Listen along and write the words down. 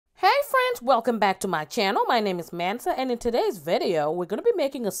friends, welcome back to my channel. My name is Mansa, and in today's video we're going to be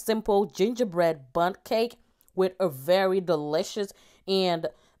making a simple gingerbread bundt cake with a very delicious and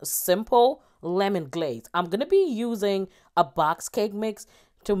simple lemon glaze. I'm going to be using a box cake mix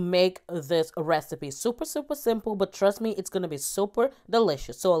to make this recipe. Super simple, but trust me, it's going to be super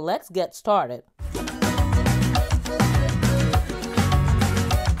delicious. So let's get started.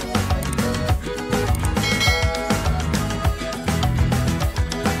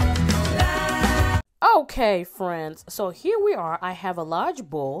 Okay, friends, so here we are. I have a large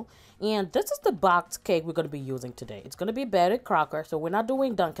bowl, and this is the box cake we're going to be using today. It's going to be Betty Crocker, so we're not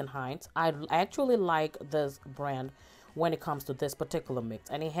doing Duncan Hines. I actually like this brand when it comes to this particular mix,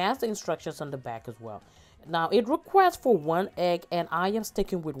 and it has the instructions on the back as well. Now, it requests for 1 egg, and I am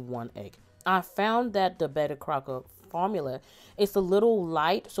sticking with 1 egg. I found that the Betty Crocker formula is a little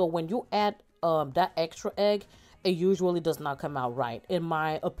light, so when you add that extra egg, it usually does not come out right, in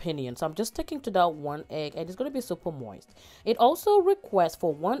my opinion. So I'm just sticking to that 1 egg, and it's going to be super moist. It also requests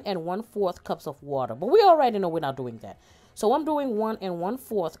for 1 1/4 cups of water, but we already know we're not doing that. So I'm doing 1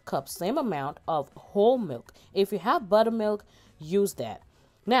 1/4 cups, same amount of whole milk. If you have buttermilk, use that.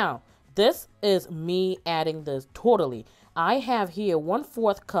 Now, this is me adding this totally. I have here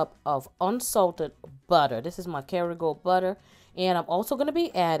 1/4 cup of unsalted butter. This is my Kerrygold butter. And I'm also going to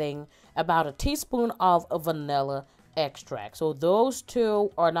be adding about a teaspoon of vanilla extract. So those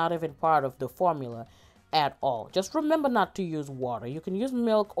two are not even part of the formula at all. Just remember not to use water. You can use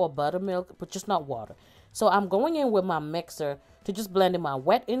milk or buttermilk, but just not water. So I'm going in with my mixer to just blend in my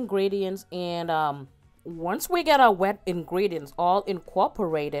wet ingredients. And once we get our wet ingredients all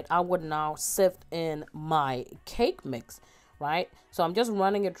incorporated, I would now sift in my cake mix. Right? So I'm just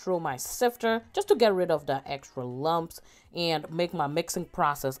running it through my sifter just to get rid of the extra lumps and make my mixing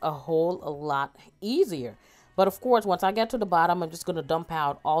process a whole lot easier. But of course, once I get to the bottom, I'm just going to dump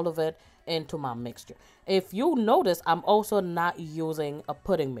out all of it into my mixture. If you notice, I'm also not using a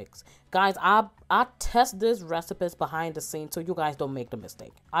pudding mix. Guys, I test these recipes behind the scenes so you guys don't make the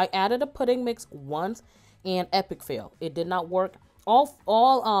mistake. I added a pudding mix once and epic fail. It did not work.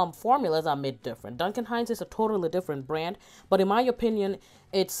 All formulas are made different. Duncan Hines is a totally different brand, but in my opinion,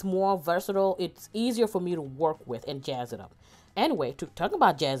 it's more versatile. It's easier for me to work with and jazz it up. Anyway, to talk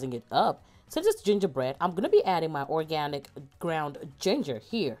about jazzing it up, since it's gingerbread, I'm going to be adding my organic ground ginger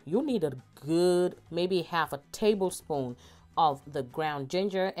here. You need a good, maybe half a tablespoon of the ground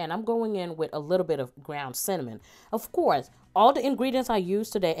ginger, and I'm going in with a little bit of ground cinnamon. Of course, all the ingredients I use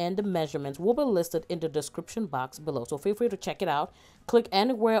today and the measurements will be listed in the description box below, so feel free to check it out. Click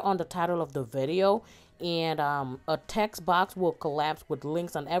anywhere on the title of the video, and a text box will collapse with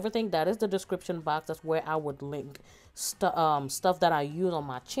links on everything. That is the description box. That's where I would link stuff that I use on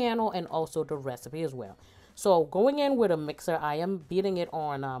my channel and also the recipe as well. So going in with a mixer, I am beating it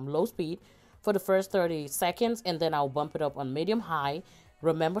on low speed for the first 30 seconds, and then I'll bump it up on medium-high.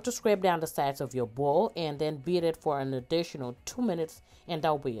 Remember to scrape down the sides of your bowl and then beat it for an additional 2 minutes, and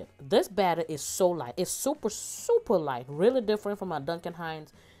that'll be it. This batter is so light. It's super light, really different from my Duncan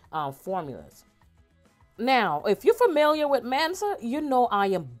Hines formulas. Now, if you're familiar with Mansa, you know I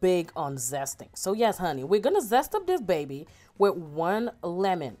am big on zesting. So yes, honey, we're going to zest up this baby with 1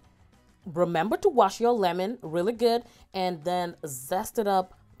 lemon. Remember to wash your lemon really good and then zest it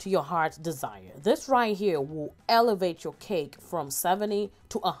up to your heart's desire. This right here will elevate your cake from 70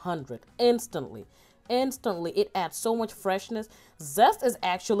 to 100 instantly. It adds so much freshness. Zest is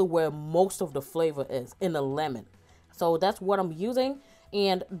actually where most of the flavor is, in the lemon. So that's what I'm using.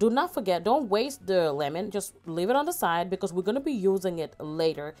 And do not forget, don't waste the lemon. Just leave it on the side because we're going to be using it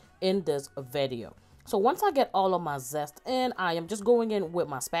later in this video. So once I get all of my zest in, I am just going in with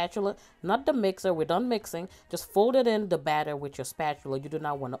my spatula, not the mixer. We're done mixing. Just fold it in the batter with your spatula. You do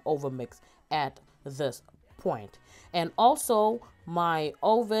not want to overmix at this point. And also my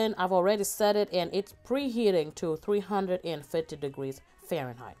oven, I've already set it and it's preheating to 350 degrees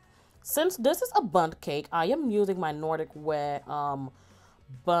Fahrenheit. Since this is a bundt cake, I am using my Nordic Ware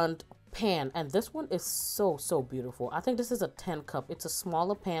bundt pan, and this one is so beautiful. I think this is a 10 cup. It's a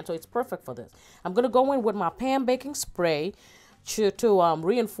smaller pan, so it's perfect for this. I'm gonna go in with my pan baking spray to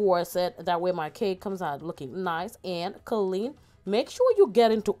reinforce it. That way my cake comes out looking nice and clean. Make sure you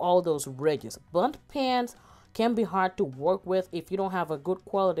get into all those ridges. Bundt pans can be hard to work with if you don't have a good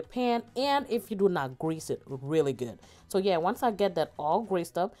quality pan and if you do not grease it really good. So yeah, once I get that all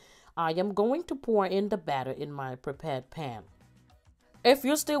greased up, I am going to pour in the batter in my prepared pan. If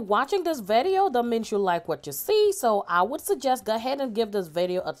you're still watching this video, that means you like what you see. So I would suggest go ahead and give this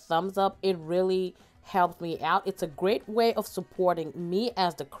video a thumbs up. It really helps me out. It's a great way of supporting me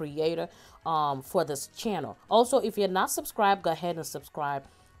as the creator for this channel. Also, if you're not subscribed, go ahead and subscribe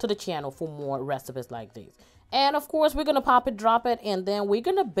to the channel for more recipes like these. And of course, we're going to pop it, drop it, and then we're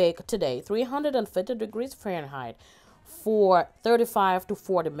going to bake today 350 degrees Fahrenheit for 35 to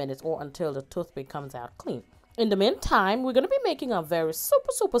 40 minutes or until the toothpick comes out clean. In the meantime, we're going to be making a very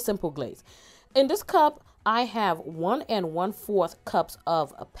super simple glaze. In this cup, I have 1 1/4 cups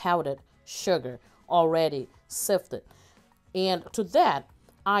of powdered sugar already sifted. And to that,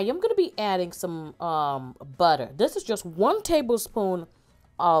 I am going to be adding some butter. This is just 1 tablespoon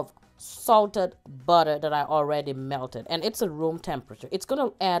of salted butter that I already melted, and it's at room temperature. It's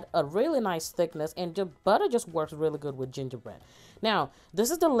going to add a really nice thickness, and butter just works really good with gingerbread. Now, this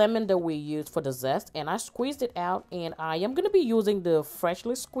is the lemon that we used for the zest, and I squeezed it out, and I am going to be using the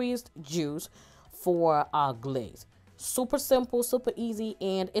freshly squeezed juice for our glaze. Super simple, super easy,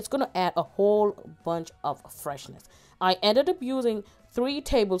 and it's going to add a whole bunch of freshness. I ended up using 3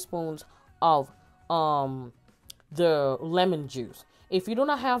 tablespoons of the lemon juice. If you do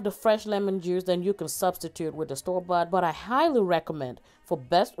not have the fresh lemon juice, then you can substitute with the store-bought, but I highly recommend for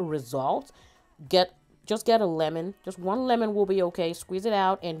best results, just get a lemon. Just 1 lemon will be okay. Squeeze it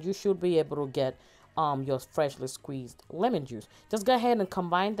out, and you should be able to get your freshly squeezed lemon juice. Just go ahead and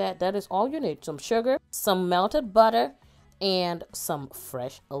combine that. That is all you need. Some sugar, some melted butter, and some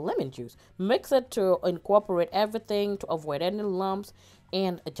fresh lemon juice. Mix it to incorporate everything to avoid any lumps.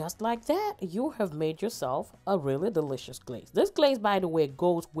 And just like that, you have made yourself a really delicious glaze. This glaze, by the way,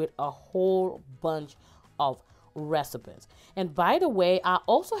 goes with a whole bunch of recipes. And by the way, I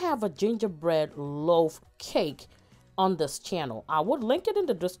also have a gingerbread loaf cake on this channel. I would link it in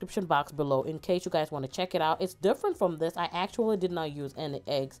the description box below in case you guys want to check it out. It's different from this. I actually did not use any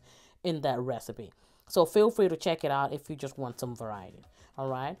eggs in that recipe. So feel free to check it out if you just want some variety. All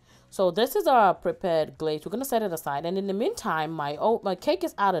right. So this is our prepared glaze. We're going to set it aside. And in the meantime, my cake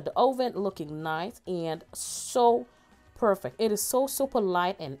is out of the oven looking nice and so perfect. It is so super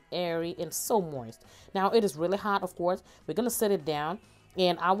light and airy and so moist. Now it is really hot, of course. We're going to set it down,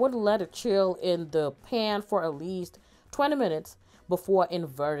 and I would let it chill in the pan for at least 20 minutes before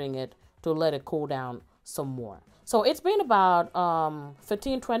inverting it to let it cool down some more. So it's been about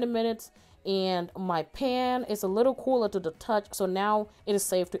 15-20 minutes. And my pan is a little cooler to the touch, so now it is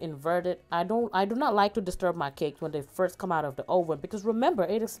safe to invert it. I do not like to disturb my cakes when they first come out of the oven, because remember,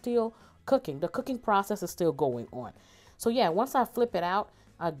 it is still cooking. The cooking process is still going on. So yeah, once I flip it out,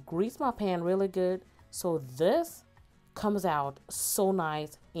 I grease my pan really good, so this comes out so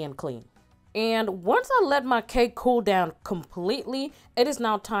nice and clean. And once I let my cake cool down completely, it is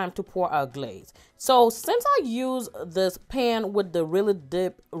now time to pour our glaze. So since I use this pan with the really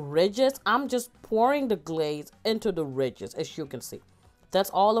deep ridges, I'm just pouring the glaze into the ridges, as you can see. That's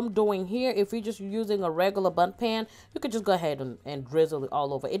all I'm doing here. If you're just using a regular bundt pan, you could just go ahead and drizzle it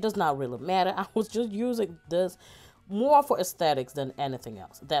all over. It does not really matter. I was just using this more for aesthetics than anything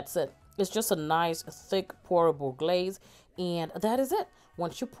else. That's it. It's just a nice, thick, pourable glaze, and that is it.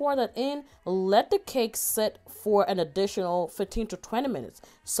 Once you pour that in, let the cake sit for an additional 15 to 20 minutes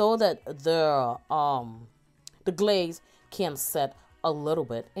so that the glaze can set a little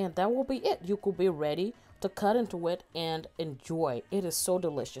bit, and that will be it. You could be ready to cut into it and enjoy. It is so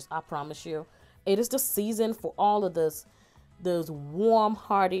delicious, I promise you. It is the season for all of those warm,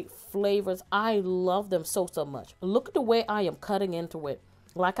 hearty flavors. I love them so much. Look at the way I am cutting into it.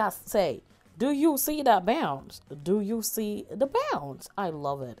 Like I say, do you see that bounce? Do you see the bounce? I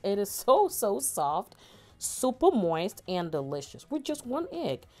love it. It is so soft, super moist, and delicious with just 1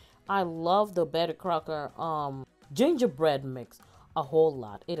 egg. I love the Betty Crocker gingerbread mix a whole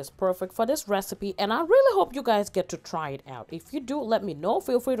lot. It is perfect for this recipe, and I really hope you guys get to try it out. If you do, let me know.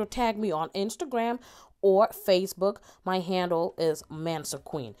 Feel free to tag me on Instagram or Facebook. My handle is Mansa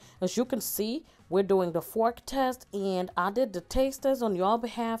Queen. As you can see, we're doing the fork test, and I did the taste test on your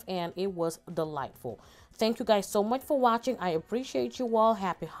behalf, and it was delightful. Thank you guys so much for watching. I appreciate you all.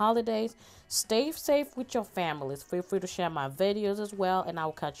 Happy holidays. Stay safe with your families. Feel free to share my videos as well, and I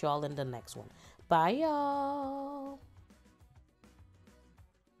will catch you all in the next one. Bye, y'all.